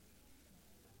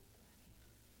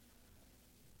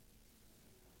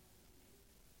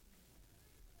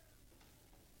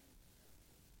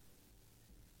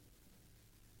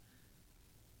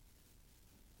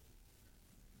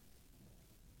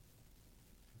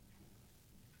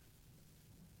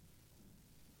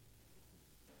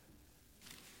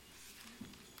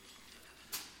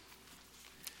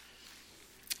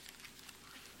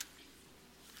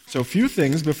So a few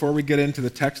things before we get into the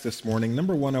text this morning.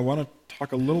 Number one, I want to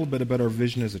talk a little bit about our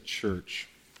vision as a church.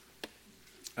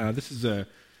 This is an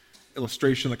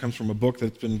illustration that comes from a book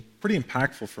that's been pretty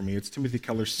impactful for me. It's Timothy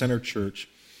Keller's Center Church.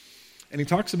 And he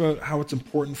talks about how it's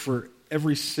important for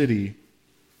every city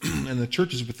and the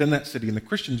churches within that city and the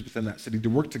Christians within that city to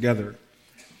work together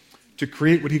to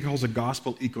create what he calls a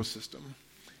gospel ecosystem.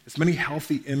 As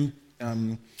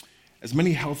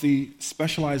many healthy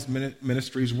specialized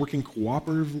ministries working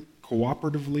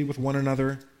cooperatively with one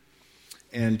another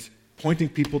and pointing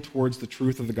people towards the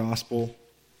truth of the gospel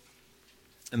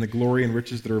and the glory and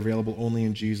riches that are available only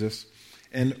in Jesus.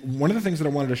 And one of the things that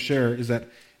I wanted to share is that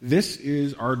this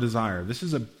is our desire. This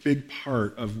is a big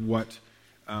part of what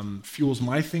fuels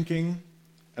my thinking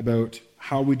about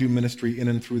how we do ministry in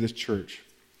and through this church.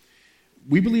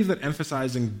 We believe that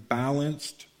emphasizing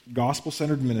balanced,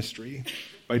 gospel-centered ministry,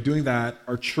 by doing that,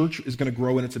 our church is going to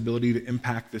grow in its ability to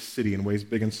impact this city in ways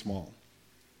big and small.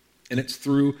 And it's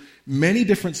through many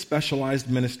different specialized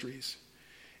ministries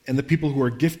and the people who are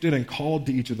gifted and called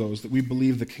to each of those that we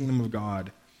believe the kingdom of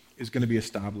God is going to be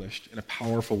established in a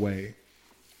powerful way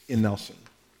in Nelson.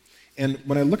 And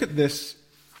when I look at this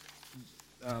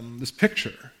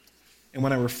picture, and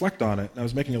when I reflect on it, and I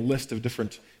was making a list of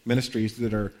different ministries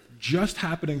that are just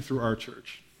happening through our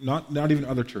church, not even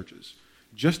other churches,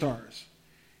 just ours.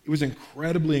 It was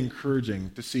incredibly encouraging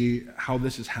to see how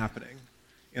this is happening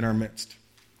in our midst.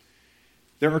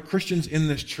 There are Christians in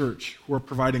this church who are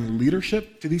providing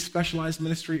leadership to these specialized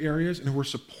ministry areas and who are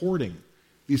supporting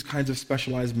these kinds of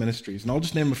specialized ministries. And I'll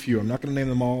just name a few. I'm not going to name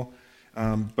them all,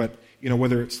 but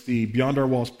whether it's the Beyond Our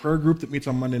Walls prayer group that meets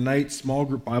on Monday night, small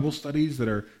group Bible studies that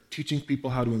are teaching people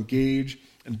how to engage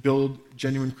and build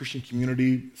genuine Christian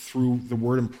community through the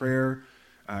word and prayer.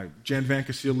 Jan Van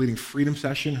Cassile leading Freedom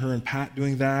Session, her and Pat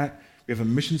doing that. We have a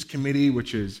missions committee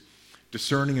which is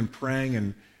discerning and praying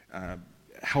and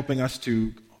helping us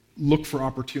to look for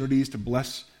opportunities to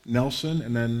bless Nelson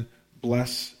and then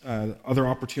bless other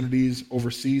opportunities,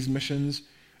 overseas missions.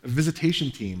 A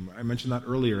visitation team, I mentioned that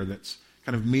earlier, that's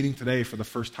kind of meeting today for the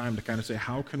first time to kind of say,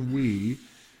 how can we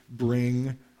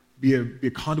be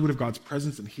a conduit of God's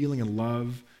presence and healing and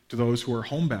love to those who are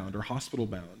homebound or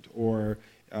hospital-bound or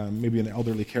maybe an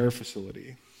elderly care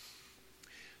facility.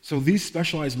 So these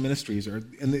specialized ministries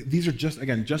these are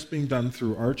just being done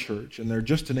through our church, and they're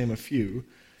just to name a few.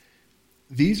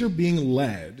 These are being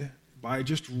led by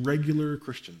just regular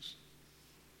Christians.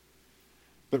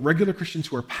 But regular Christians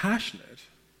who are passionate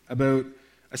about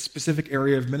a specific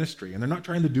area of ministry. And they're not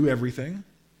trying to do everything,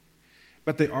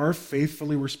 but they are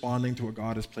faithfully responding to what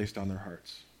God has placed on their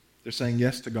hearts. They're saying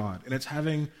yes to God, and it's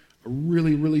having a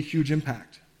really, really huge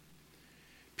impact.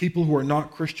 People who are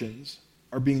not Christians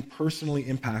are being personally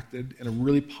impacted in a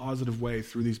really positive way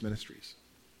through these ministries.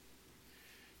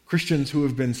 Christians who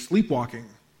have been sleepwalking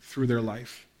through their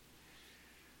life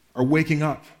are waking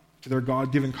up to their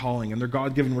God-given calling and their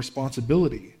God-given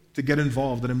responsibility to get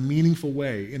involved in a meaningful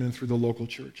way in and through the local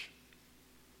church.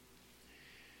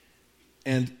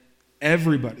 And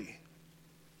everybody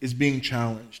is being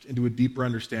challenged into a deeper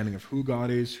understanding of who God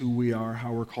is, who we are,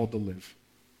 how we're called to live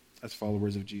as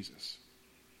followers of Jesus.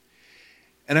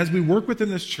 And as we work within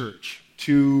this church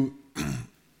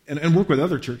and work with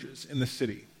other churches in the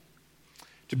city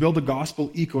to build a gospel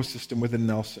ecosystem within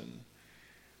Nelson,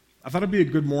 I thought it'd be a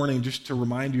good morning just to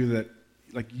remind you that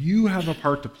you have a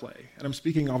part to play. And I'm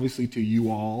speaking obviously to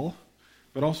you all,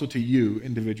 but also to you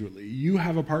individually. You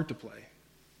have a part to play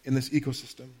in this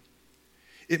ecosystem.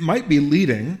 It might be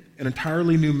leading an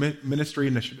entirely new ministry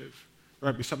initiative.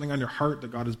 There might be something on your heart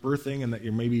that God is birthing and that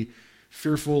you're maybe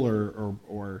fearful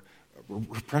or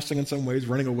repressing in some ways,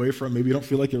 running away from. Maybe you don't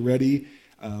feel like you're ready.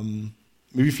 Maybe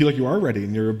you feel like you are ready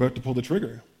and you're about to pull the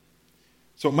trigger.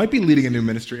 So it might be leading a new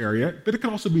ministry area, but it could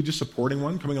also be just supporting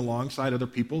one, coming alongside other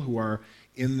people who are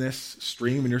in this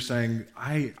stream, and you're saying,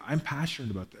 I'm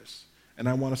passionate about this, and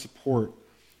I want to support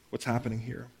what's happening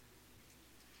here.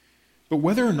 But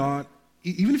whether or not,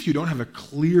 even if you don't have a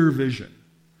clear vision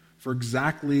for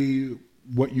exactly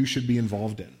what you should be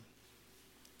involved in,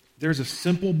 there's a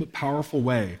simple but powerful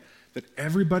way that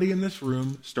everybody in this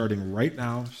room, starting right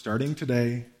now, starting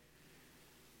today,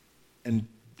 and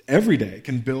every day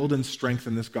can build and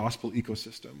strengthen this gospel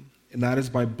ecosystem, and that is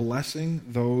by blessing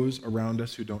those around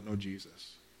us who don't know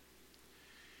Jesus.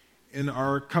 In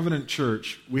our covenant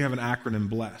church, we have an acronym,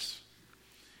 BLESS,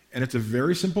 and it's a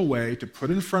very simple way to put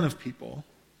in front of people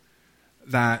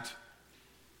that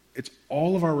it's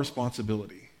all of our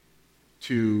responsibility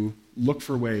to look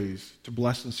for ways to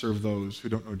bless and serve those who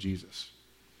don't know Jesus.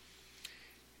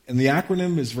 And the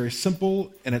acronym is very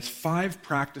simple, and it's 5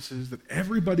 practices that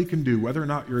everybody can do, whether or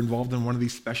not you're involved in one of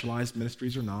these specialized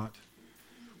ministries or not.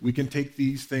 We can take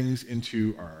these things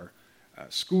into our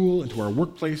school, into our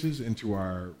workplaces, into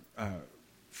our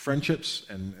friendships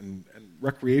and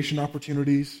recreation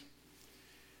opportunities.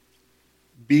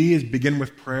 B is begin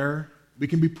with prayer. We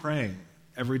can be praying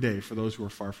every day for those who are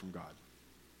far from God.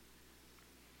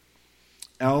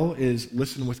 L is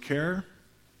listen with care.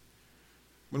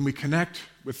 When we connect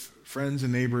with friends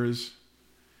and neighbors,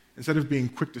 instead of being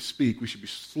quick to speak, we should be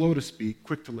slow to speak,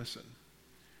 quick to listen.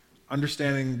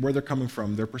 Understanding where they're coming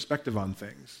from, their perspective on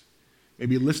things.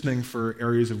 Maybe listening for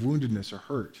areas of woundedness or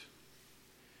hurt.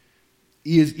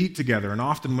 E is eat together, and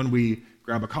often when we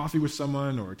grab a coffee with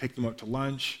someone or take them out to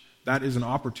lunch, that is an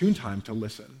opportune time to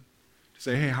listen. To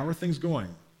say, hey, how are things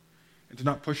going? And to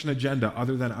not push an agenda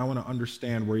other than I want to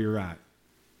understand where you're at.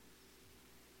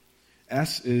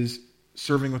 S is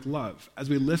serving with love. As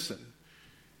we listen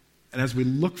and as we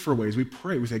look for ways, we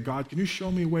pray, we say, God, can you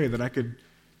show me a way that I could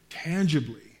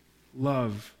tangibly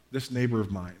love this neighbor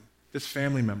of mine, this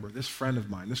family member, this friend of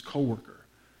mine, this coworker?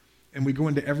 And we go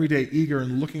into every day eager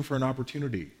and looking for an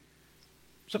opportunity.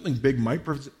 Something big might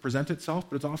present itself,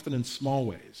 but it's often in small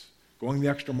ways. Going the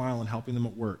extra mile and helping them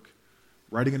at work,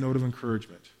 writing a note of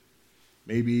encouragement,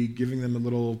 maybe giving them a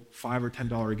little $5 or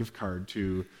 $10 gift card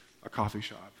to a coffee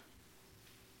shop.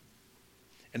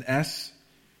 And S,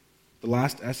 the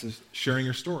last S, is sharing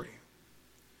your story.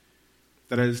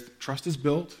 That as trust is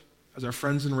built, as our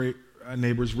friends and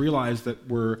neighbors realize that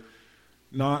we're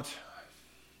not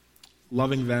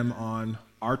loving them on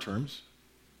our terms,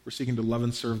 we're seeking to love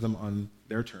and serve them on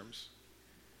their terms,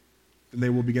 then they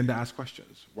will begin to ask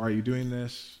questions. Why are you doing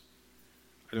this?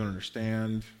 I don't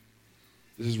understand.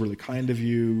 This is really kind of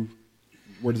you.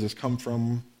 Where does this come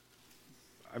from?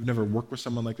 I've never worked with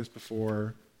someone like this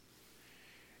before.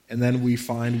 And then we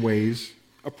find ways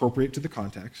appropriate to the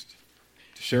context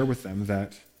to share with them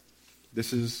that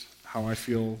this is how I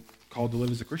feel called to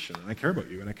live as a Christian, and I care about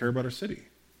you, and I care about our city.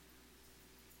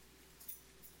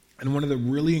 And one of the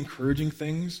really encouraging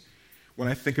things when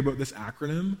I think about this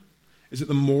acronym is that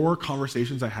the more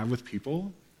conversations I have with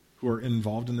people who are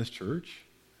involved in this church,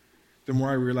 the more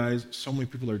I realize so many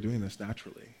people are doing this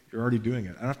naturally. You're already doing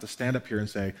it. I don't have to stand up here and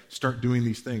say, start doing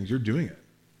these things. You're doing it.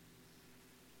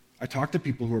 I talk to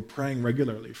people who are praying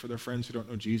regularly for their friends who don't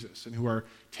know Jesus and who are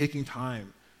taking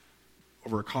time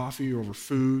over a coffee or over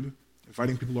food,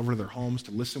 inviting people over to their homes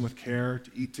to listen with care,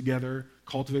 to eat together,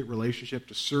 cultivate relationship,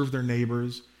 to serve their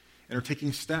neighbors, and are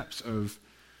taking steps of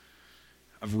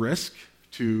risk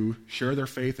to share their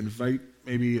faith, invite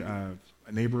maybe a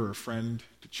neighbor or a friend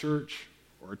to church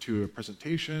or to a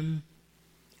presentation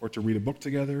or to read a book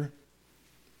together.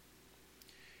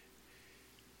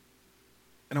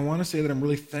 And I want to say that I'm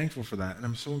really thankful for that, and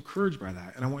I'm so encouraged by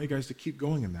that, and I want you guys to keep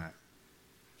going in that.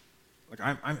 Like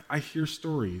I hear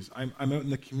stories. I'm out in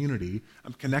the community.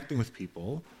 I'm connecting with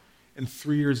people, and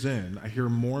 3 years in, I hear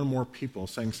more and more people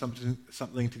saying something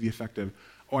to the effect of,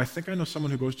 "Oh, I think I know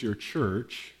someone who goes to your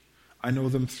church. I know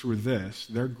them through this.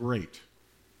 They're great."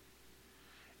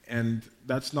 And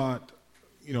that's not,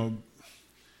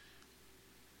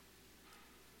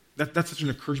 that's such an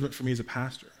encouragement for me as a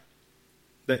pastor,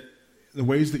 that the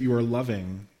ways that you are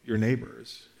loving your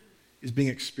neighbors is being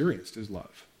experienced as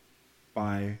love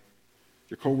by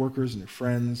your coworkers and your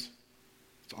friends.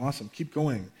 It's awesome. Keep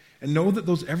going. And know that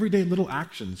those everyday little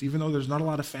actions, even though there's not a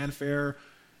lot of fanfare,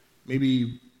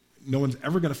 maybe no one's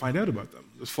ever going to find out about them.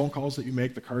 Those phone calls that you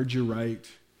make, the cards you write,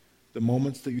 the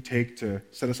moments that you take to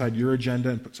set aside your agenda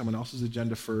and put someone else's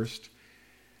agenda first,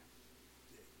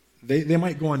 they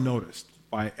might go unnoticed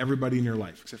by everybody in your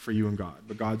life except for you and God.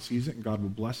 But God sees it, and God will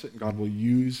bless it, and God will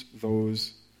use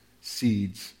those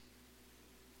seeds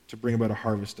to bring about a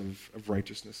harvest of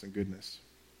righteousness and goodness.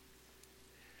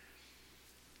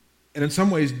 And in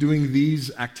some ways, doing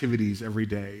these activities every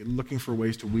day, looking for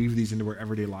ways to weave these into our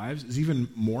everyday lives, is even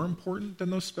more important than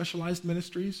those specialized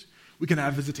ministries. We can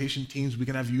have visitation teams, we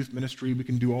can have youth ministry, we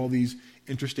can do all these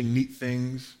interesting, neat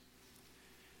things.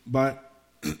 But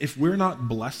if we're not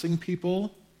blessing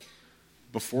people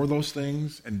before those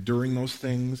things and during those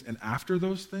things and after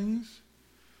those things,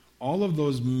 all of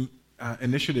those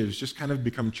initiatives just kind of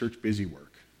become church busy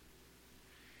work.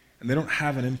 And they don't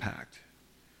have an impact.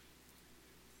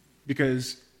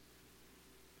 Because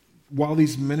while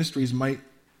these ministries might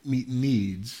meet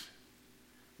needs,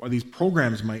 while these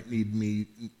programs might meet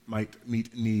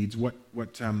needs, what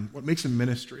makes a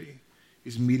ministry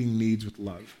is meeting needs with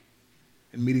love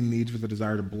and meeting needs with a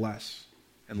desire to bless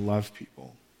and love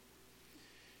people.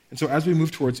 And so as we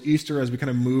move towards Easter, as we kind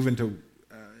of move into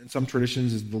in some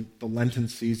traditions is the Lenten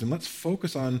season. Let's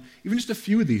focus on even just a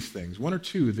few of these things, one or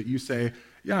two that you say,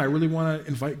 yeah, I really want to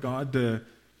invite God to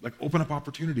open up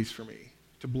opportunities for me,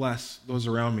 to bless those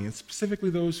around me, and specifically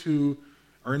those who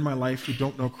are in my life who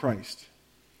don't know Christ.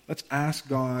 Let's ask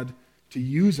God to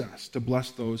use us to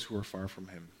bless those who are far from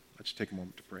him. Let's take a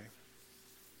moment to pray.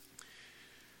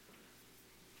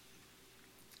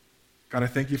 God, I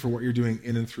thank you for what you're doing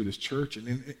in and through this church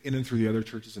and in and through the other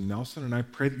churches in Nelson, and I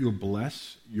pray that you'll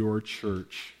bless your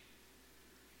church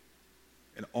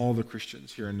and all the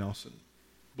Christians here in Nelson.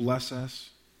 Bless us.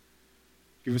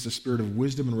 Give us a spirit of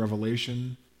wisdom and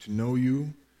revelation to know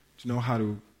you, to know how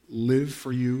to live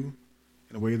for you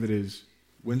in a way that is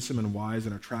winsome and wise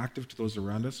and attractive to those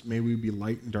around us. May we be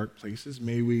light in dark places.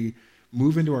 May we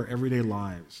move into our everyday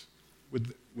lives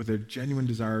with a genuine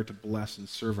desire to bless and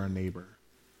serve our neighbor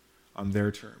on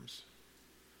their terms.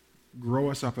 Grow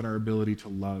us up in our ability to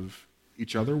love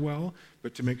each other well,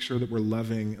 but to make sure that we're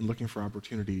loving and looking for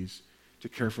opportunities to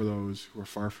care for those who are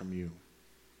far from you.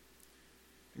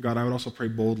 And God, I would also pray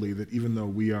boldly that even though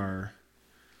we are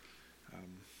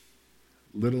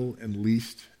little and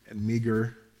least and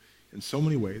meager in so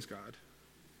many ways, God,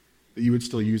 that you would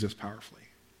still use us powerfully.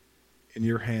 In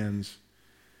your hands,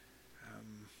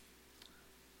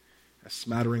 a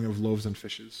smattering of loaves and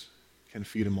fishes can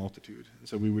feed a multitude. And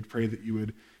so we would pray that you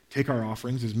would take our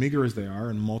offerings, as meager as they are,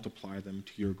 and multiply them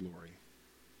to your glory.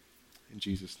 In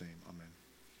Jesus' name, amen.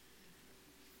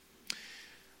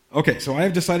 Okay, so I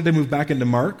have decided to move back into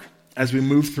Mark as we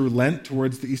move through Lent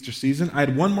towards the Easter season. I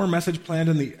had one more message planned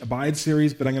in the Abide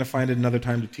series, but I'm going to find another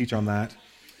time to teach on that.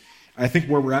 I think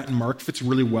where we're at in Mark fits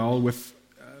really well with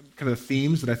kind of the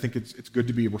themes that I think it's good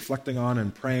to be reflecting on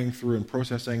and praying through and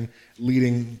processing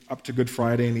leading up to Good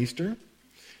Friday and Easter.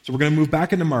 So we're going to move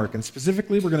back into Mark, and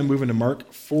specifically we're going to move into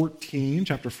Mark 14,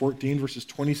 chapter 14, verses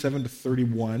 27 to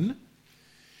 31.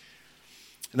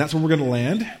 And that's where we're going to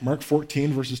land, Mark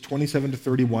 14, verses 27 to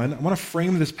 31. I want to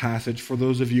frame this passage for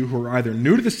those of you who are either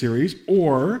new to the series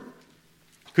or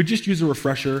could just use a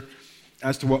refresher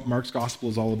as to what Mark's gospel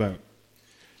is all about.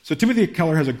 So Timothy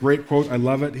Keller has a great quote. I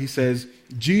love it. He says,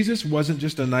 Jesus wasn't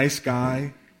just a nice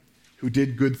guy who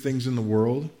did good things in the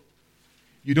world.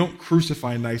 You don't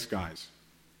crucify nice guys.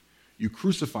 You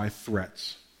crucify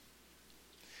threats.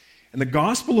 And the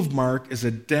Gospel of Mark is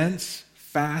a dense,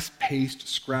 fast-paced,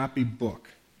 scrappy book.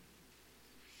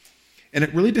 And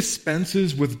it really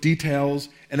dispenses with details,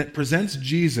 and it presents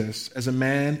Jesus as a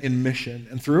man in mission.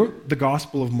 And throughout the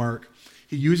Gospel of Mark,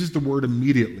 he uses the word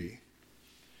immediately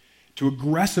to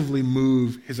aggressively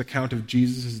move his account of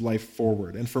Jesus' life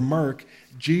forward. And for Mark,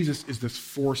 Jesus is this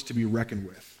force to be reckoned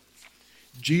with.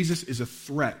 Jesus is a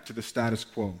threat to the status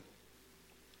quo.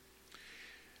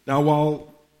 Now,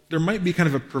 while there might be kind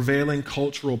of a prevailing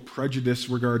cultural prejudice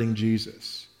regarding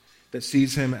Jesus that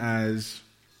sees him as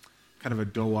kind of a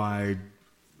doe-eyed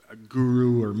a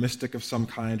guru or mystic of some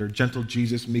kind, or gentle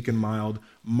Jesus, meek and mild,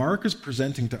 Mark is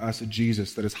presenting to us a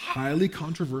Jesus that is highly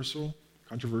controversial,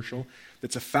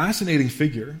 that's a fascinating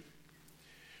figure,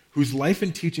 whose life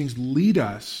and teachings lead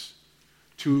us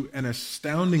to an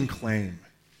astounding claim,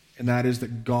 and that is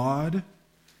that God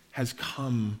has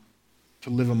come to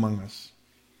live among us.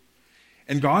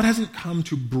 And God hasn't come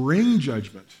to bring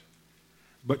judgment,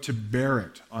 but to bear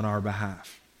it on our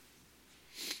behalf.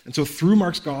 And so through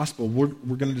Mark's gospel, we're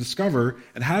going to discover,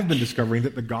 and have been discovering,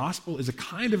 that the gospel is a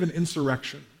kind of an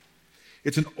insurrection.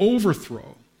 It's an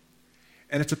overthrow,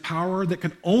 and it's a power that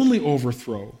can only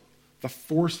overthrow the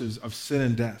forces of sin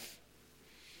and death.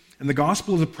 And the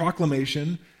gospel is a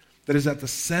proclamation that is at the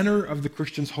center of the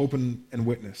Christian's hope and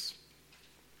witness.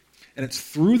 And it's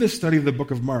through this study of the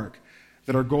book of Mark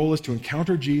that our goal is to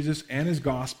encounter Jesus and his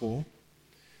gospel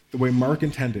the way Mark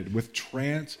intended, with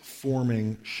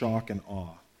transforming shock and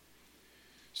awe.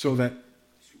 So that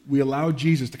we allow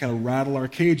Jesus to kind of rattle our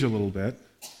cage a little bit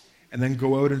and then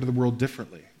go out into the world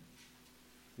differently,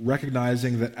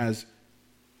 recognizing that as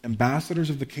ambassadors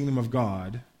of the kingdom of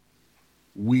God,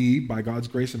 we, by God's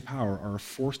grace and power, are a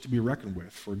force to be reckoned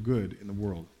with for good in the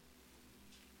world.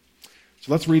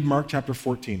 So let's read Mark chapter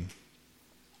 14.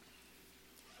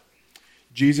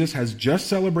 Jesus has just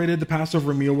celebrated the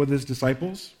Passover meal with his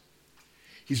disciples.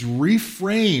 He's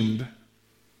reframed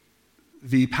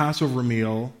the Passover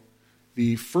meal,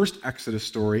 the first Exodus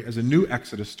story, as a new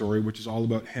Exodus story, which is all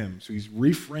about him. So he's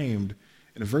reframed,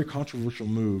 in a very controversial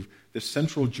move, this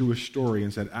central Jewish story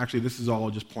and said, actually, this is all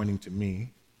just pointing to me.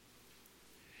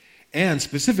 And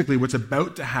specifically, what's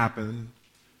about to happen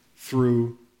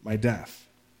through my death.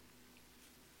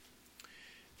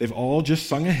 They've all just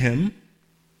sung a hymn,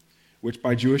 which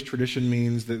by Jewish tradition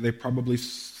means that they probably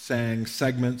sang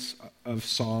segments of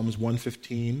Psalms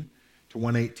 115 to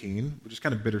 118, which is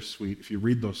kind of bittersweet if you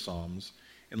read those Psalms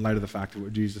in light of the fact of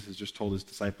what Jesus has just told his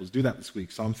disciples. Do that this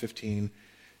week, Psalm 15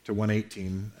 to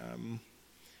 118, and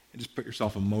just put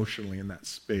yourself emotionally in that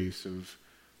space of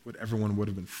what everyone would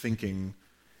have been thinking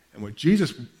and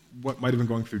what might have been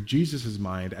going through Jesus'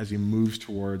 mind as he moves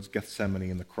towards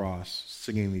Gethsemane and the cross,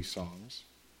 singing these songs.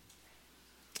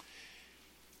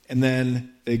 And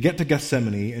then they get to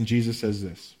Gethsemane, and Jesus says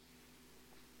this,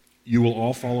 "You will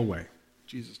all fall away,"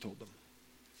 Jesus told them.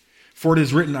 "For it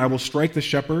is written, I will strike the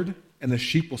shepherd, and the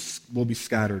sheep will be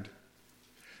scattered.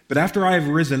 But after I have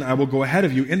risen, I will go ahead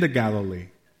of you into Galilee."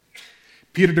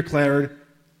 Peter declared,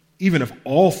 "Even if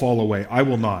all fall away, I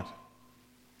will not."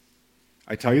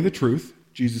 "I tell you the truth,"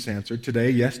 Jesus answered, "today,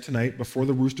 yes, tonight, before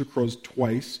the rooster crows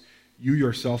twice, you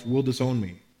yourself will disown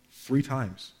me 3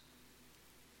 times.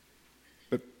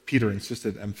 But Peter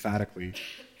insisted emphatically,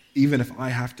 "Even if I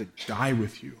have to die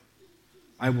with you,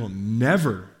 I will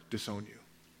never disown you."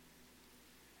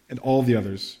 And all the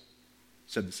others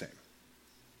said the same.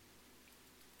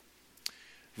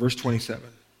 Verse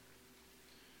 27.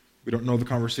 We don't know the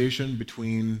conversation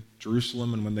between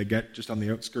Jerusalem and when they get just on the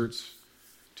outskirts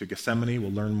to Gethsemane.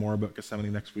 We'll learn more about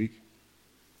Gethsemane next week.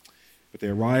 But they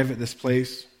arrive at this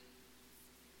place,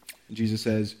 and Jesus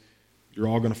says, "You're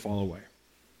all going to fall away.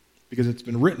 Because it's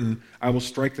been written, I will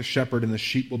strike the shepherd and the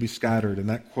sheep will be scattered." And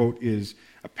that quote is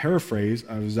a paraphrase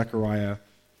of Zechariah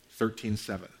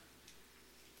 13:7.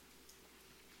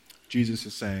 Jesus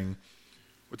is saying,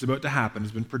 what's about to happen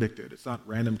has been predicted. It's not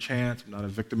random chance. I'm not a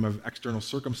victim of external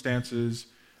circumstances.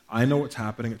 I know what's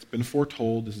happening. It's been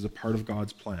foretold. This is a part of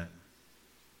God's plan.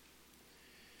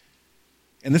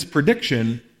 And this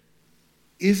prediction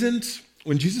isn't,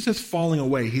 when Jesus says falling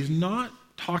away, he's not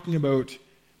talking about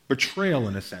betrayal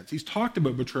in a sense. He's talked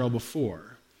about betrayal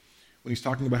before when he's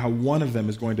talking about how one of them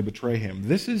is going to betray him.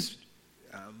 This is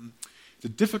it's a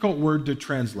difficult word to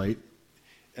translate,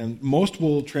 and most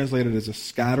will translate it as a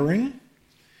scattering.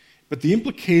 But the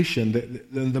implication,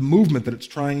 the movement that it's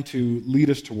trying to lead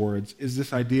us towards is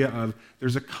this idea of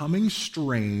there's a coming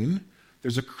strain,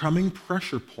 there's a coming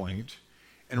pressure point,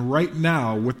 and right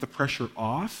now, with the pressure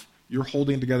off, you're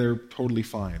holding together totally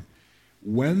fine.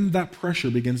 When that pressure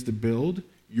begins to build,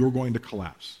 you're going to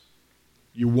collapse.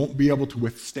 You won't be able to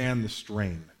withstand the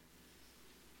strain.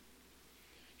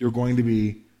 You're going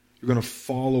to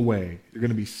fall away. You're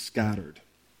going to be scattered.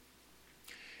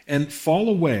 And fall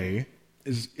away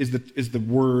is the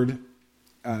word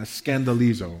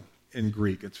scandalizo in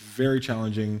Greek. It's very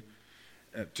challenging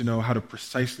to know how to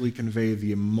precisely convey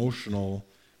the emotional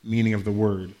meaning of the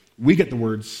word. We get the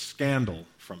word scandal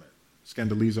from it.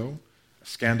 Scandalizo, a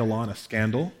scandalon, a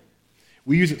scandal.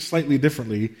 We use it slightly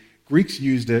differently. Greeks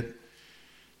used it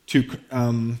to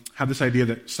have this idea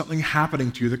that something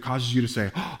happening to you that causes you to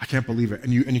say, "Oh, I can't believe it,"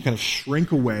 and you kind of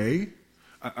shrink away.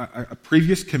 A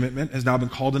previous commitment has now been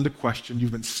called into question.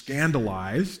 You've been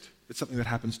scandalized. It's something that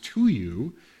happens to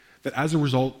you that as a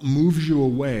result moves you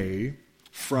away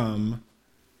from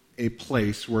a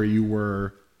place where you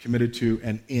were committed to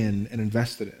and in and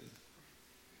invested in.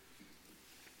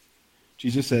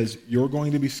 Jesus says, you're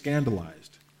going to be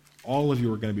scandalized. All of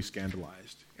you are going to be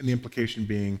scandalized. And the implication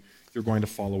being, you're going to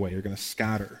fall away. You're going to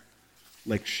scatter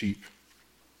like sheep.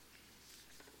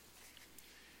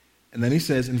 And then he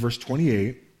says in verse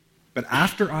 28, "But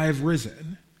after I have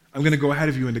risen, I'm going to go ahead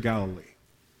of you into Galilee."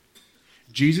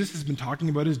 Jesus has been talking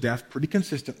about his death pretty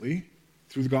consistently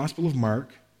through the Gospel of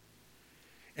Mark.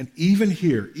 And even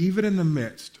here, even in the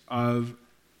midst of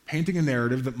painting a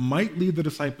narrative that might lead the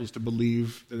disciples to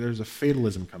believe that there's a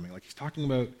fatalism coming, like he's talking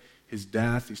about his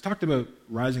death, he's talked about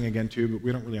rising again too, but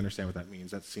we don't really understand what that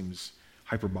means. That seems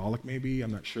hyperbolic maybe,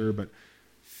 I'm not sure, but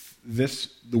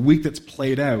the week that's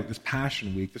played out, this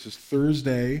Passion Week, this is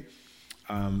Thursday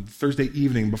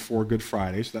evening before Good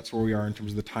Friday, so that's where we are in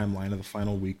terms of the timeline of the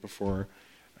final week before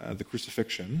the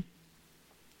crucifixion.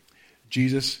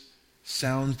 Jesus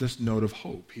sounds this note of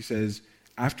hope. He says,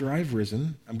 after I've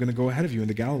risen, I'm going to go ahead of you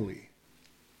into Galilee.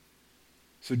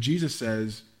 So Jesus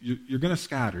says, you're going to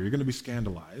scatter, you're going to be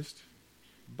scandalized,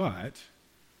 but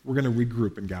we're going to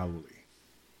regroup in Galilee.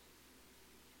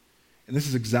 And this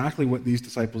is exactly what these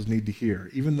disciples need to hear.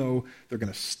 Even though they're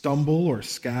going to stumble or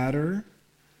scatter,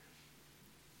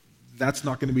 that's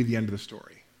not going to be the end of the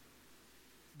story.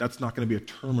 That's not going to be a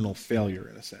terminal failure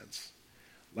in a sense.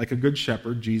 Like a good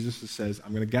shepherd, Jesus says,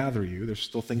 I'm going to gather you. There's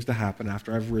still things to happen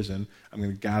after I've risen. I'm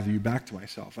going to gather you back to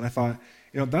myself. And I thought,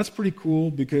 that's pretty cool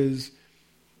because,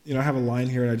 I have a line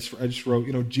here and I just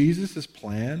wrote, Jesus'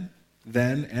 plan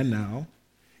then and now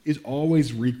is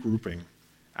always regrouping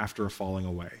after a falling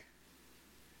away.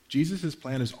 Jesus'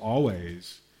 plan is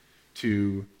always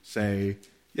to say,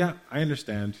 Yeah, I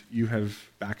understand. You have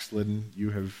backslidden. You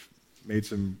have made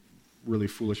some really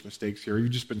foolish mistakes here.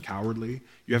 You've just been cowardly.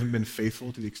 You haven't been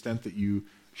faithful to the extent that you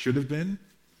should have been.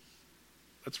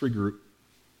 Let's regroup.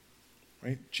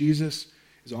 Right? Jesus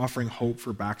is offering hope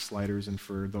for backsliders and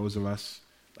for those of us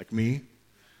like me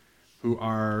who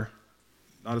are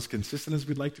not as consistent as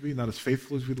we'd like to be, not as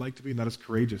faithful as we'd like to be, not as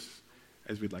courageous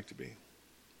as we'd like to be.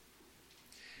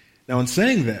 Now, in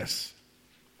saying this,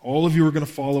 all of you are going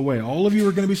to fall away. All of you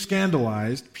are going to be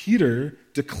scandalized. Peter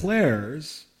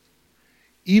declares,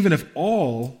 even if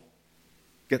all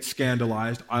get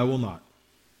scandalized, I will not.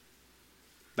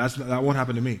 That won't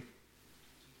happen to me.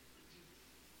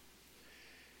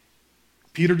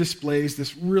 Peter displays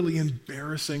this really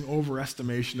embarrassing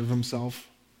overestimation of himself.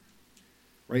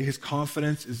 Right? His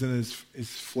confidence is in his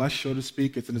flesh, so to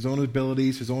speak. It's in his own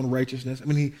abilities, his own righteousness. I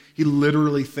mean, he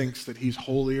literally thinks that he's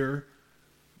holier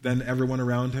than everyone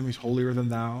around him. He's holier than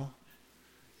thou.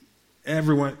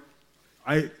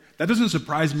 That doesn't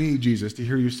surprise me, Jesus, to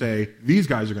hear you say, these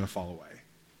guys are going to fall away.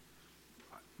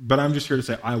 But I'm just here to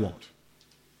say, I won't.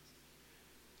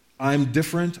 I'm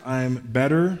different. I'm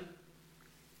better.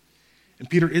 And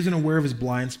Peter isn't aware of his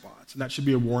blind spots, and that should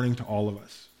be a warning to all of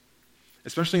us,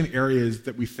 especially in areas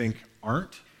that we think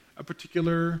aren't a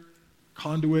particular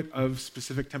conduit of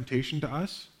specific temptation to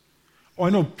us. Oh,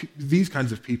 I know these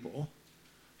kinds of people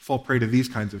fall prey to these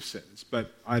kinds of sins,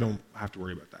 but I don't have to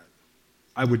worry about that.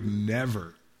 I would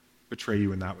never betray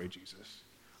you in that way, Jesus.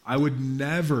 I would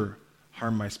never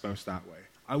harm my spouse that way.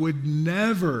 I would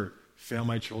never fail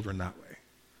my children that way.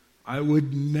 I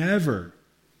would never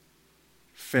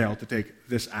fail to take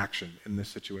this action in this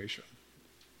situation.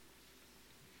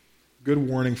 Good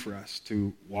warning for us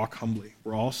to walk humbly.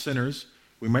 We're all sinners.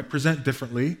 We might present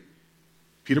differently.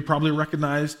 Peter probably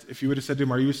recognized, if you would have said to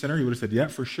him, are you a sinner? He would have said, yeah,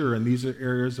 for sure, and these are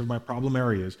areas of my problem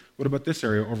areas. What about this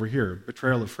area over here?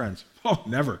 Betrayal of friends. Oh,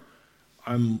 never.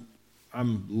 I'm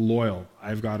loyal.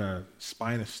 I've got a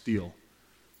spine of steel.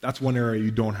 That's one area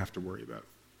you don't have to worry about.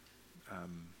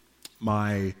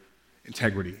 My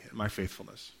integrity and my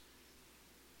faithfulness.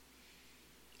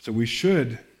 So we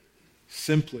should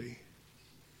simply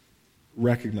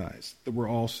recognize that we're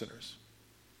all sinners.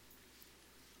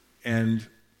 And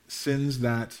sins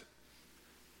that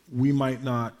we might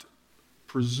not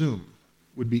presume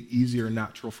would be easier and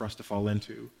natural for us to fall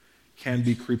into can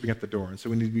be creeping at the door. And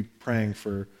so we need to be praying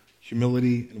for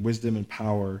humility and wisdom and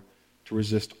power to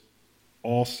resist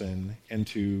all sin and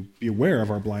to be aware of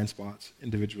our blind spots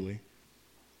individually.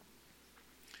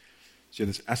 So you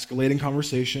have this escalating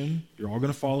conversation. You're all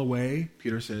going to fall away.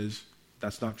 Peter says,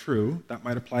 that's not true. That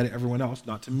might apply to everyone else,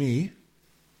 not to me.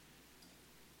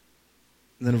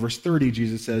 And then in verse 30,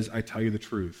 Jesus says, I tell you the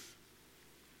truth.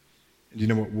 And do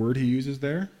you know what word he uses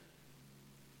there?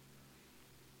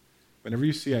 Whenever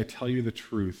you see I tell you the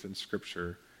truth in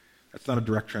Scripture, that's not a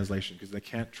direct translation because they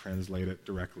can't translate it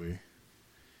directly.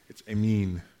 It's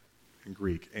amen in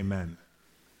Greek, amen.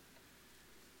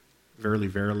 Verily,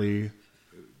 verily,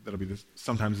 that'll be this.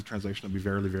 Sometimes the translation will be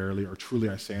verily, verily, or truly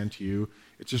I say unto you.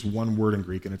 It's just one word in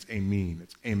Greek, and it's amen.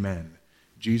 It's amen.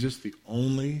 Jesus, the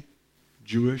only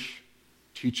Jewish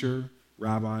teacher,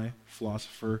 rabbi,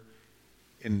 philosopher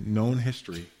in known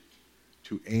history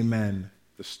to amen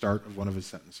the start of one of his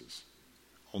sentences.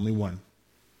 Only one.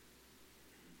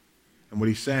 And what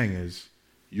he's saying is,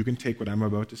 you can take what I'm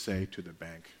about to say to the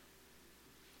bank.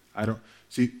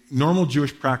 Normal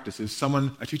Jewish practice is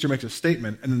a teacher makes a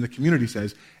statement, and then the community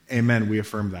says, amen, we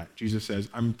affirm that. Jesus says,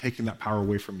 I'm taking that power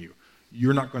away from you.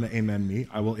 You're not going to amen me.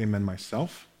 I will amen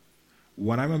myself.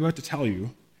 What I'm about to tell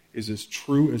you is as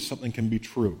true as something can be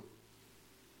true.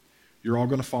 You're all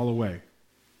going to fall away.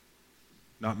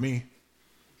 Not me.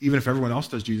 Even if everyone else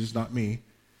does, Jesus, not me.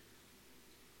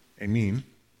 Amen.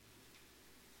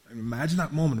 And imagine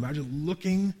that moment.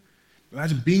 Imagine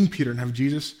being Peter and have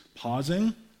Jesus pausing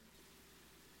and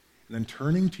then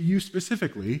turning to you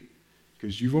specifically,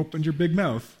 because you've opened your big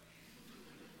mouth,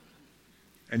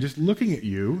 and just looking at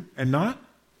you, and not,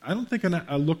 I don't think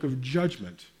a look of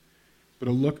judgment, but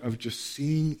a look of just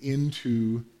seeing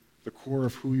into the core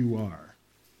of who you are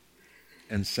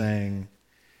and saying,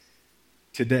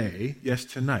 today, yes,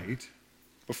 tonight,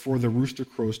 before the rooster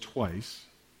crows twice,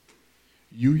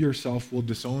 you yourself will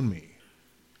disown me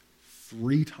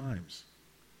 3 times.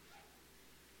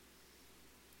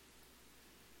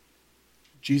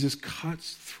 Jesus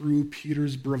cuts through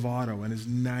Peter's bravado and his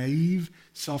naive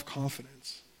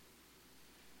self-confidence.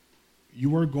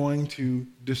 You are going to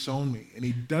disown me. And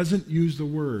he doesn't use the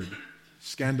word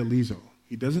scandalizo.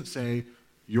 He doesn't say,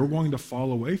 you're going to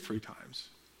fall away 3 times.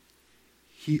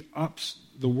 He ups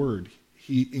the word.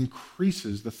 He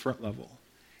increases the threat level.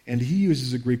 And he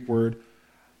uses a Greek word,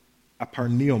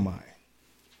 aparneomai,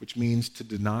 which means to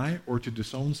deny or to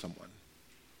disown someone.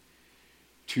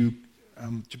 To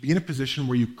be in a position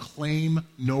where you claim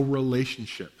no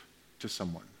relationship to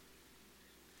someone.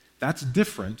 That's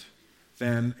different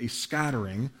than a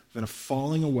scattering, than a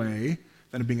falling away,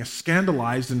 than being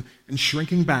scandalized and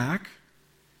shrinking back.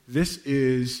 This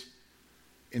is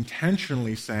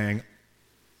intentionally saying,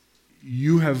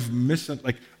 you have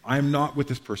I'm not with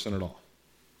this person at all.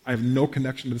 I have no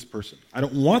connection to this person. I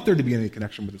don't want there to be any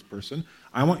connection with this person.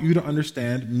 I want you to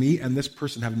understand me and this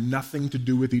person have nothing to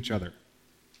do with each other.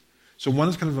 So one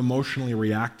is kind of emotionally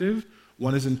reactive.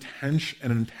 One is an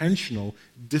intentional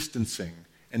distancing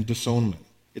and disownment.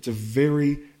 It's a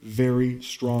very, very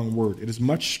strong word. It is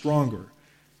much stronger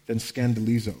than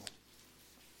scandalizo.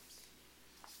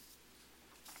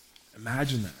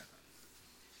 Imagine that.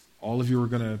 All of you are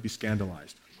going to be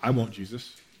scandalized. I won't,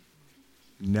 Jesus.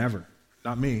 Never.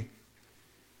 Not me.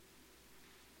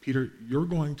 Peter, you're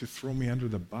going to throw me under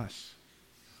the bus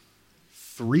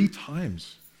 3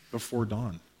 times before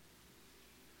dawn.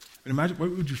 And imagine, what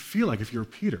would you feel like if you were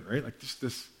Peter, right? Like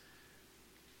this.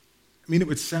 I mean, it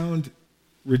would sound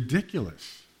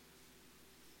ridiculous.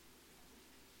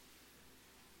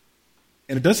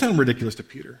 And it does sound ridiculous to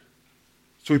Peter.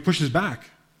 So he pushes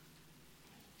back.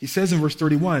 He says in verse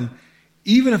 31,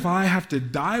 even if I have to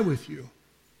die with you,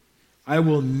 I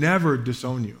will never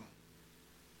disown you.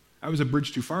 That was a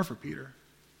bridge too far for Peter.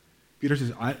 Peter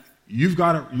says,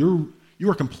 you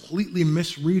are completely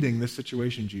misreading this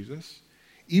situation, Jesus.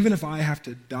 Even if I have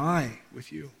to die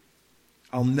with you,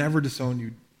 I'll never disown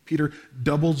you. Peter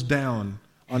doubles down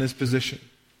on his position.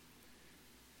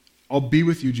 I'll be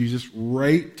with you, Jesus,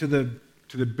 right to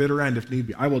the bitter end if need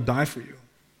be. I will die for you.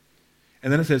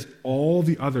 And then it says, all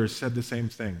the others said the same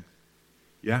thing.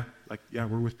 Yeah,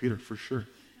 we're with Peter for sure.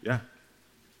 Yeah,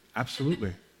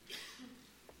 absolutely.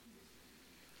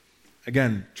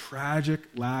 Again, tragic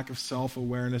lack of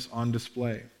self-awareness on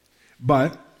display.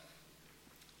 But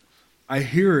I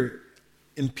hear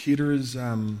in Peter's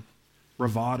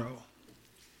bravado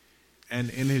and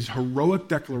in his heroic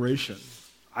declaration,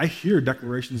 I hear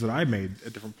declarations that I made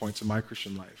at different points in my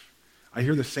Christian life. I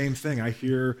hear the same thing. I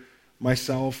hear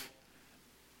myself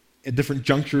at different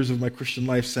junctures of my Christian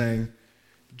life saying,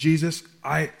 Jesus,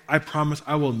 I promise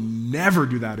I will never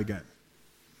do that again.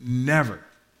 Never.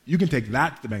 You can take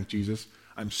that to the bank, Jesus.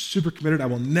 I'm super committed. I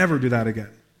will never do that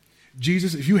again.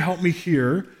 Jesus, if you help me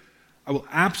here, I will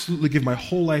absolutely give my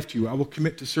whole life to you. I will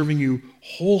commit to serving you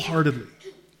wholeheartedly.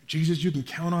 Jesus, you can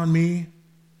count on me.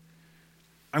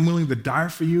 I'm willing to die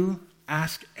for you.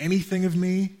 Ask anything of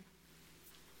me.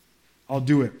 I'll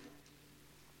do it.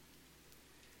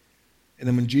 And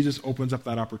then when Jesus opens up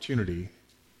that opportunity,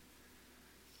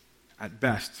 at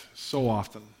best, so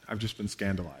often, I've just been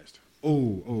scandalized.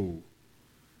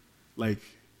 Like,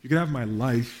 you can have my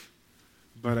life,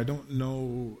 but I don't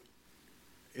know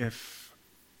if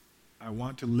I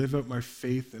want to live out my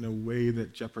faith in a way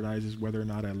that jeopardizes whether or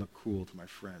not I look cool to my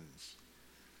friends.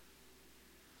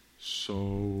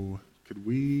 So, could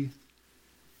we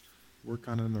work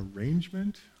on an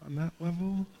arrangement on that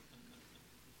level?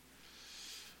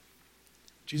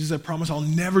 Jesus, I promise I'll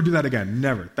never do that again.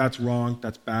 Never. That's wrong.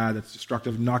 That's bad. That's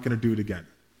destructive. I'm not going to do it again.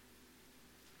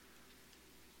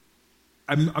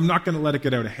 I'm not going to let it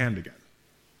get out of hand again.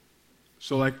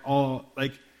 So I'm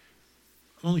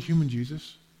only human,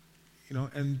 Jesus.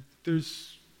 And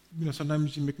there's,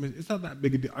 sometimes you make mistakes. It's not that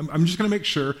big a deal. I'm just going to make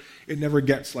sure it never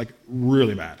gets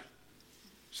really bad.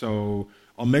 So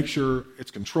I'll make sure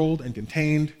it's controlled and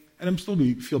contained, and I'm still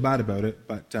going to feel bad about it,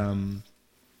 but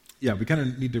we kind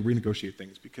of need to renegotiate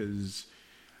things because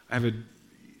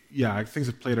things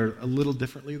have played out a little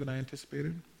differently than I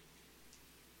anticipated.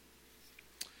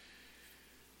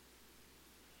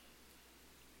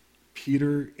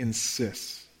 Peter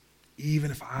insists,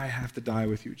 even if I have to die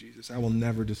with you, Jesus, I will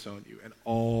never disown you. And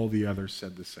all the others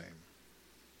said the same.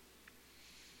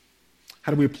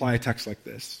 How do we apply a text like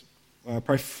this?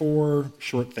 Probably 4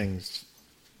 short things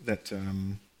that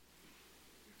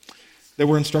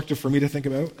were instructive for me to think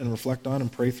about and reflect on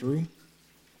and pray through.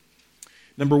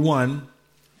 Number 1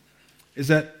 is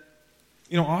that,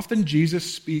 often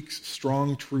Jesus speaks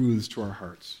strong truths to our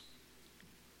hearts.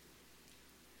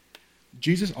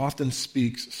 Jesus often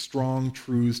speaks strong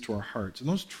truths to our hearts, and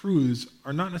those truths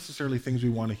are not necessarily things we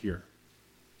want to hear.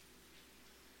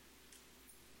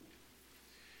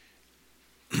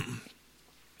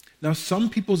 Now, some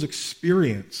people's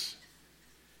experience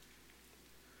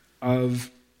of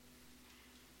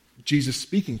Jesus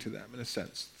speaking to them, in a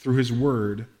sense, through his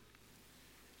word,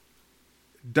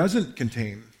 doesn't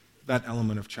contain that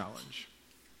element of challenge.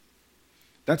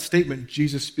 That statement,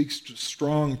 Jesus speaks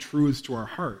strong truths to our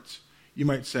hearts, You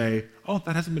might say, oh,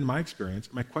 that hasn't been my experience.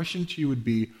 My question to you would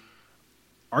be,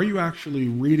 are you actually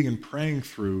reading and praying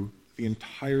through the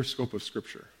entire scope of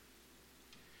Scripture?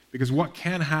 Because what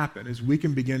can happen is we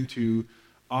can begin to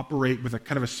operate with a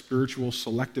kind of a spiritual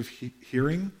selective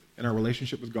hearing in our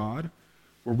relationship with God,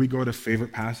 where we go to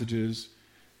favorite passages,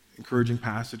 encouraging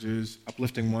passages,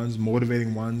 uplifting ones,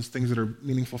 motivating ones, things that are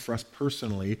meaningful for us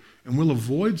personally, and we'll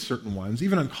avoid certain ones,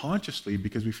 even unconsciously,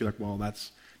 because we feel like, well,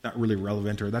 that's not really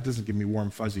relevant, or that doesn't give me warm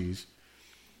fuzzies.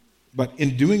 But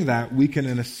in doing that, we can,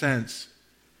 in a sense,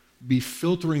 be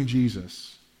filtering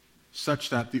Jesus such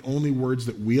that the only words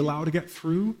that we allow to get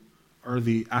through are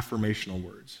the affirmational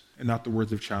words, and not the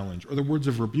words of challenge, or the words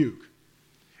of rebuke.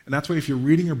 And that's why if you're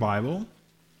reading your Bible,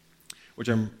 which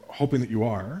I'm hoping that you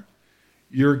are,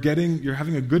 you're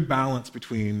having a good balance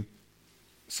between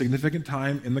significant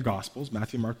time in the Gospels,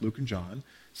 Matthew, Mark, Luke, and John,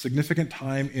 significant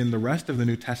time in the rest of the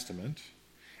New Testament,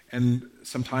 and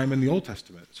some time in the Old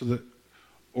Testament, so that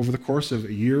over the course of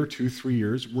a year, 2, 3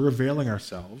 years, we're availing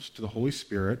ourselves to the Holy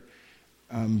Spirit,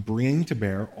 bringing to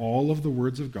bear all of the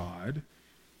words of God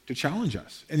to challenge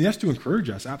us. And yes, to encourage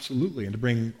us, absolutely, and to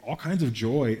bring all kinds of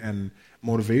joy and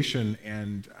motivation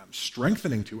and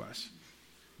strengthening to us.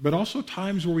 But also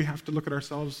times where we have to look at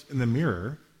ourselves in the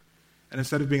mirror, and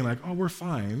instead of being like, oh, we're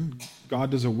fine, God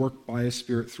does a work by His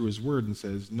Spirit through His Word and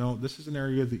says, no, this is an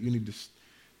area that you need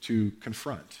to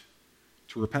confront,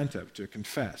 to repent of, to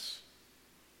confess.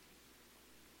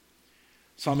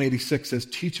 Psalm 86 says,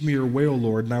 teach me your way, O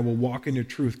Lord, and I will walk in your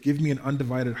truth. Give me an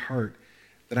undivided heart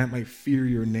that I might fear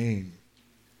your name.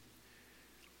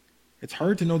 It's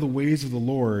hard to know the ways of the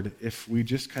Lord if we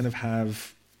just kind of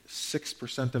have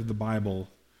 6% of the Bible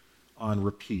on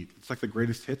repeat. It's like the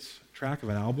greatest hits track of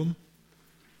an album.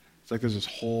 It's like there's this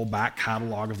whole back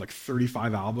catalog of like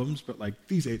 35 albums, but like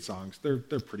these 8 songs, they're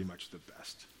pretty much the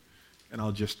best.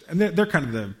 And they're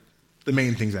kind of the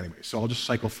main things anyway, so I'll just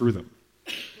cycle through them.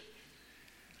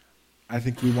 I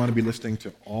think we want to be listening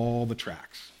to all the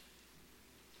tracks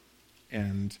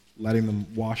and letting them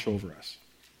wash over us.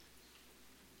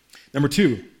 Number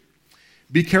 2,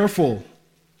 be careful.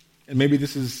 And maybe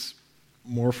this is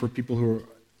more for people who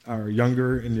are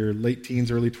younger, in your late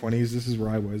teens, early 20s. This is where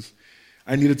I was.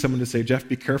 I needed someone to say, Jeff,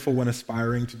 be careful when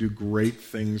aspiring to do great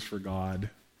things for God.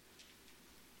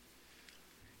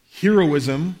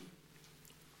 Heroism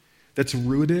that's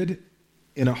rooted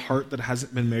in a heart that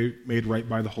hasn't been made right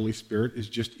by the Holy Spirit is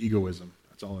just egoism.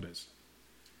 That's all it is.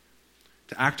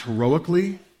 To act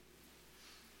heroically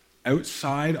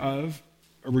outside of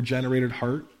a regenerated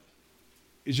heart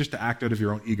is just to act out of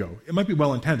your own ego. It might be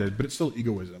well-intended, but it's still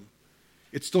egoism.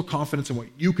 It's still confidence in what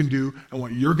you can do and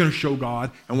what you're going to show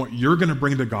God and what you're going to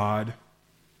bring to God.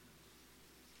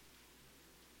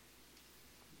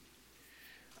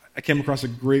 I came across a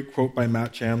great quote by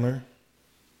Matt Chandler.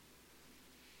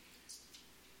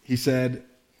 He said,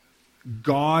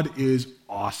 God is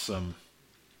awesome.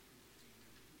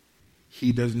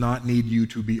 He does not need you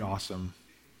to be awesome.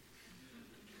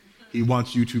 He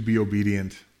wants you to be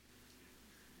obedient.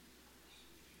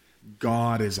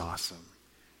 God is awesome.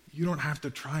 You don't have to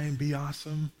try and be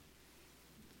awesome.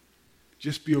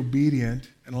 Just be obedient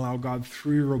and allow God,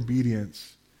 through your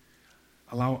obedience,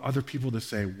 allow other people to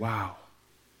say, wow,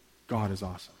 God is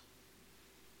awesome.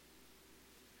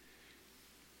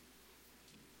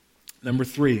 Number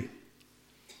 3,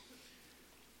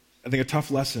 I think a tough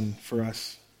lesson for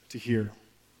us to hear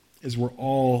is we're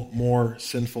all more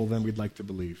sinful than we'd like to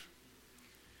believe.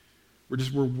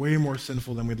 We're way more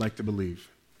sinful than we'd like to believe.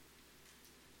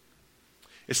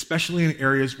 Especially in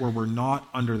areas where we're not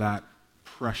under that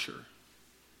pressure,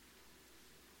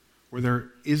 where there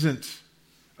isn't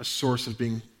a source of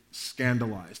being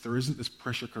scandalized. There isn't this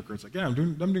pressure cooker. It's like, yeah, I'm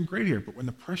doing great here, but when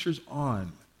the pressure's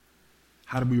on,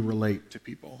 how do we relate to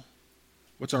people?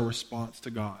 What's our response to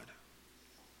God?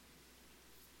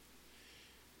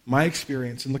 My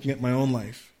experience in looking at my own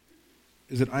life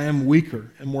is that I am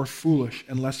weaker and more foolish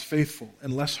and less faithful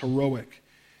and less heroic,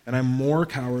 and I'm more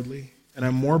cowardly and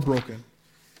I'm more broken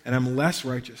and I'm less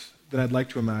righteous than I'd like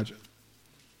to imagine,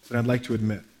 than I'd like to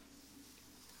admit.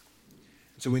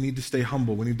 So we need to stay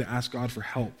humble. We need to ask God for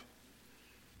help.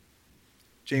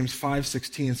 James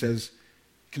 5:16 says,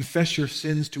 confess your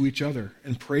sins to each other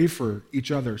and pray for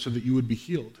each other so that you would be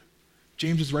healed.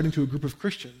 James is writing to a group of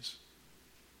Christians.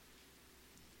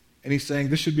 And he's saying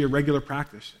this should be a regular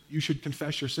practice. You should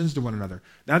confess your sins to one another.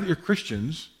 Now that you're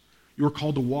Christians, you are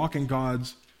called to walk in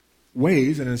God's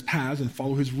ways and in His paths and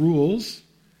follow His rules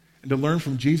and to learn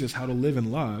from Jesus how to live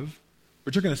in love.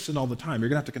 But you're going to sin all the time. You're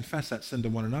going to have to confess that sin to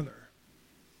one another.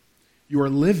 You are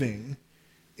living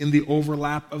in the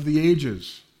overlap of the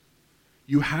ages.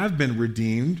 You have been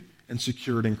redeemed and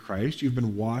secured in Christ. You've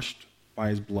been washed by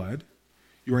his blood.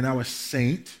 You are now a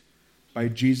saint by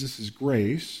Jesus'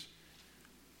 grace.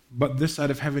 But this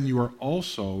side of heaven, you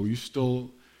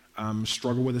still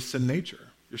struggle with a sin nature.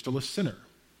 You're still a sinner.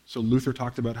 So Luther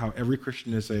talked about how every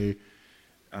Christian is a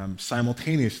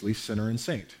simultaneously sinner and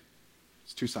saint.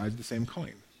 It's two sides of the same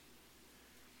coin.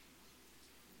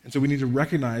 And so we need to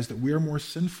recognize that we are more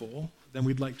sinful than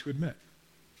we'd like to admit.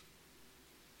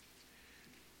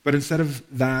 But instead of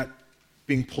that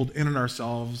being pulled in on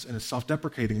ourselves in a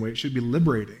self-deprecating way, it should be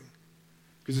liberating,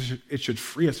 because it should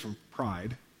free us from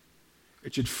pride.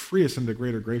 It should free us into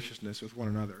greater graciousness with one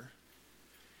another.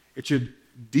 It should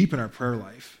deepen our prayer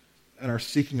life and our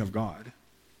seeking of God.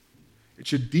 It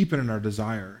should deepen in our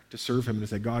desire to serve him and to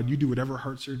say, God, you do whatever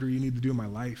heart surgery you need to do in my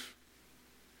life.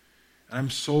 And I'm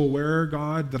so aware,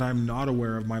 God, that I'm not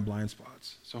aware of my blind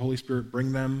spots. So Holy Spirit,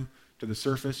 bring them to the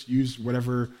surface. Use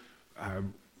whatever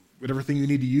thing you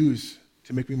need to use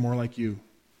to make me more like you.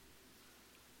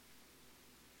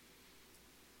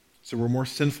 So we're more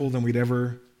sinful than we'd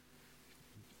ever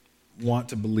want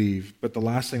to believe. But the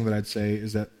last thing that I'd say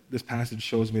is that this passage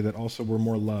shows me that also we're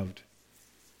more loved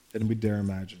than we dare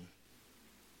imagine.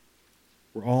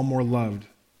 We're all more loved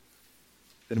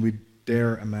than we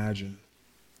dare imagine.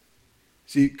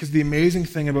 See, because the amazing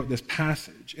thing about this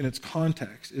passage in its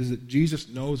context is that Jesus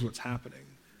knows what's happening.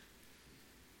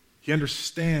 He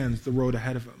understands the road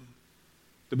ahead of him.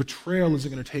 The betrayal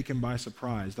isn't going to take him by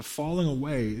surprise. The falling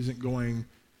away isn't going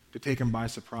to take him by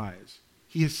surprise.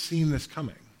 He has seen this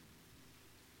coming.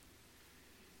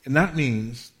 And that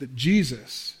means that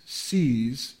Jesus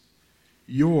sees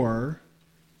your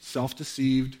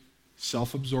self-deceived,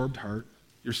 self-absorbed heart,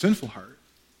 your sinful heart,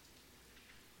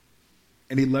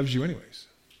 and he loves you anyways.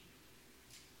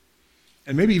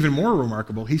 And maybe even more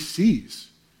remarkable, he sees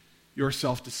your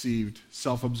self-deceived,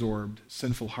 self-absorbed,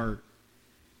 sinful heart.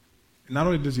 And not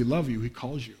only does he love you, he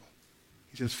calls you.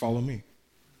 He says, follow me.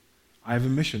 I have a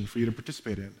mission for you to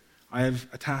participate in. I have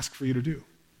a task for you to do.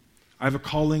 I have a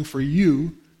calling for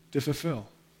you to fulfill.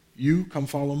 You come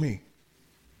follow me.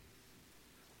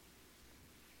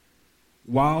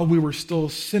 While we were still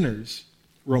sinners,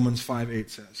 Romans 5:8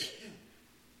 says,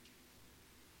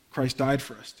 Christ died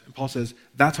for us. And Paul says,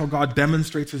 that's how God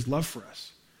demonstrates his love for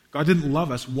us. God didn't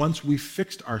love us once we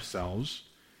fixed ourselves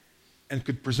and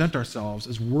could present ourselves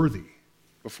as worthy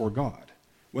before God.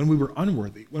 When we were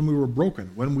unworthy, when we were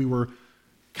broken, when we were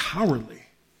cowardly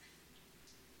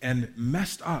and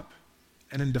messed up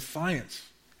and in defiance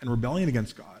and rebellion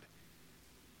against God,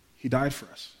 he died for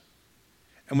us.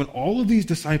 And when all of these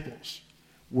disciples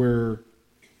were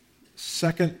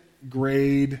second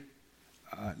grade,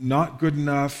 not good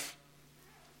enough,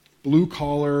 blue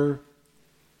collar,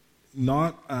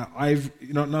 not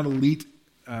elite,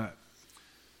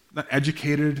 not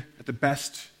educated at the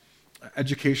best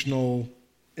educational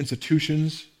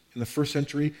institutions in the first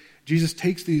century, Jesus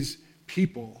takes these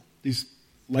people, these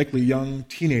likely young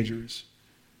teenagers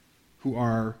who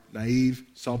are naive,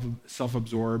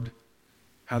 self-absorbed,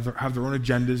 have their own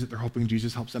agendas that they're hoping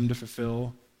Jesus helps them to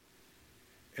fulfill.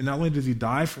 And not only does he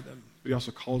die for them, but he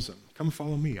also calls them, come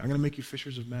follow me. I'm going to make you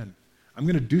fishers of men. I'm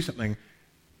going to do something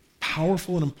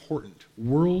powerful and important,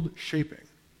 world-shaping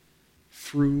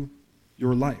through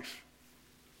your life.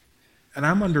 And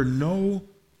I'm under no,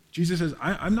 Jesus says,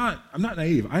 I'm not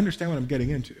naive. I understand what I'm getting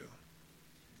into.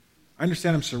 I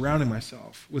understand I'm surrounding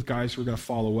myself with guys who are going to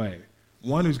fall away.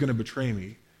 One who's going to betray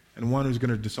me, and one who's going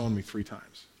to disown me 3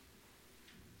 times.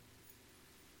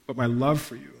 But my love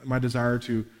for you and my desire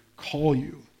to call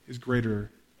you is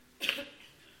greater,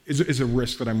 is a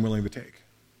risk that I'm willing to take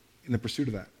in the pursuit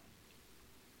of that.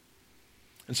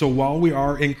 And so while we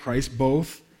are in Christ,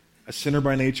 both a sinner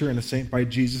by nature and a saint by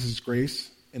Jesus' grace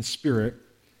and spirit,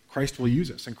 Christ will use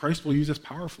us, and Christ will use us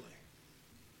powerfully.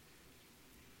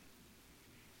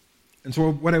 And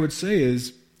so what I would say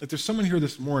is, if there's someone here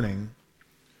this morning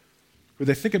who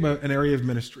they think about an area of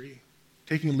ministry,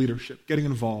 taking leadership, getting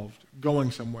involved,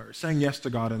 going somewhere, saying yes to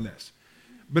God in this,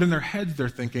 but in their heads they're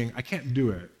thinking, I can't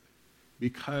do it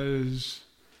because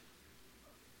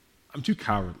I'm too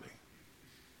cowardly.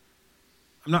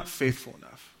 I'm not faithful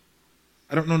enough.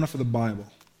 I don't know enough of the Bible.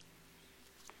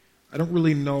 I don't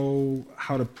really know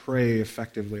how to pray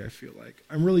effectively, I feel like.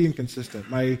 I'm really inconsistent.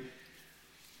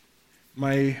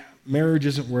 My marriage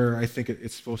isn't where I think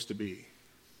it's supposed to be.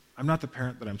 I'm not the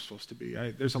parent that I'm supposed to be.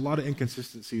 There's a lot of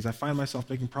inconsistencies. I find myself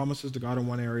making promises to God in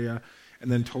one area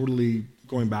and then totally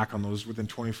going back on those within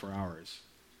 24 hours.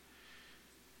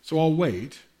 So I'll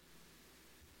wait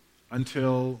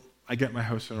until I get my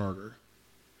house in order.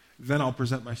 Then I'll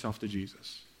present myself to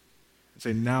Jesus and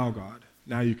say, now, God,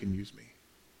 now you can use me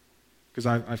because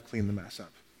I've cleaned the mess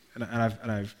up. and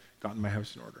I've gotten my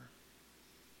house in order.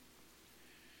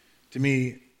 To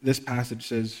me, this passage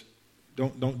says,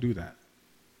 don't do that.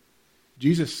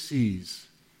 Jesus sees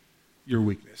your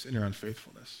weakness and your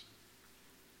unfaithfulness.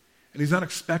 And he's not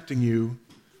expecting you,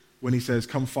 when he says,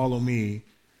 come follow me,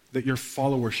 that your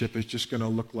followership is just going to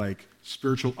look like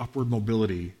spiritual upward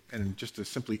mobility and just a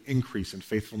simply increase in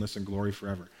faithfulness and glory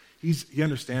forever. He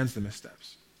understands the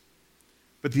missteps.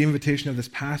 But the invitation of this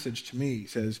passage to me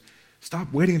says,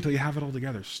 stop waiting until you have it all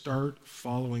together. Start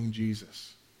following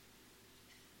Jesus.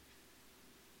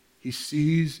 He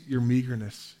sees your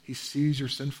meagerness. He sees your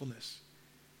sinfulness.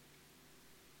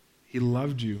 He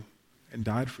loved you and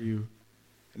died for you,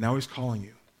 and now he's calling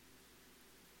you.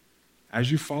 As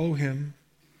you follow him,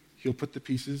 he'll put the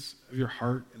pieces of your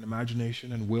heart and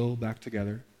imagination and will back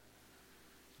together.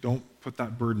 Don't put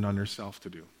that burden on yourself to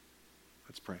do.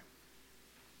 Let's pray.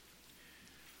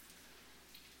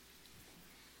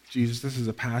 Jesus, this is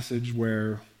a passage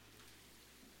where,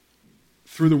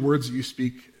 through the words that you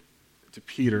speak to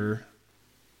Peter,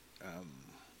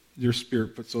 your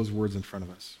Spirit puts those words in front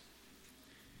of us.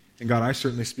 And God, I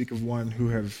certainly speak of one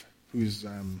who's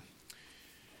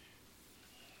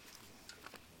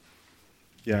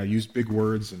used big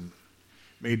words and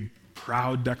made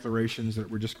proud declarations that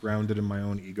were just grounded in my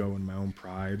own ego and my own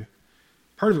pride.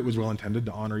 Part of it was well intended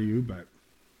to honor you, but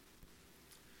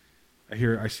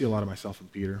I see a lot of myself in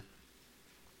Peter.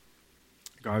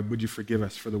 God, would you forgive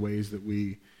us for the ways that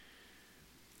we,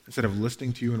 instead of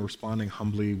listening to you and responding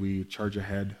humbly, we charge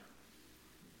ahead,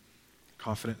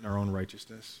 confident in our own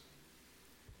righteousness.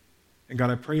 And God,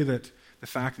 I pray that the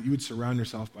fact that you would surround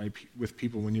yourself with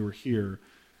people when you were here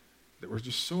that were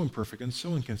just so imperfect and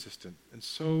so inconsistent and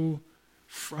so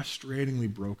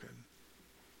frustratingly broken,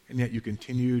 and yet you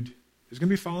continued. There's going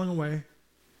to be falling away,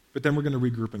 but then we're going to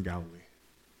regroup in Galilee.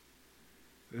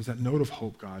 There's that note of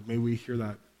hope, God. May we hear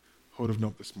that note of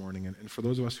hope this morning. And for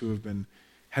those of us who have been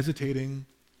hesitating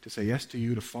to say yes to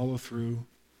you, to follow through,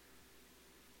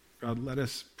 God, let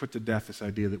us put to death this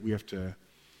idea that we have to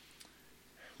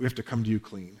come to you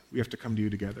clean. We have to come to you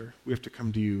together. We have to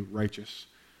come to you righteous,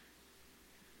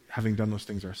 having done those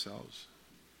things ourselves.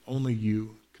 Only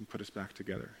you can put us back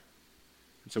together.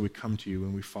 And so we come to you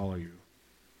and we follow you.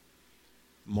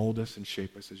 Mold us and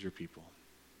shape us as your people.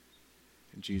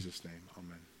 In Jesus' name,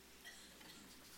 amen.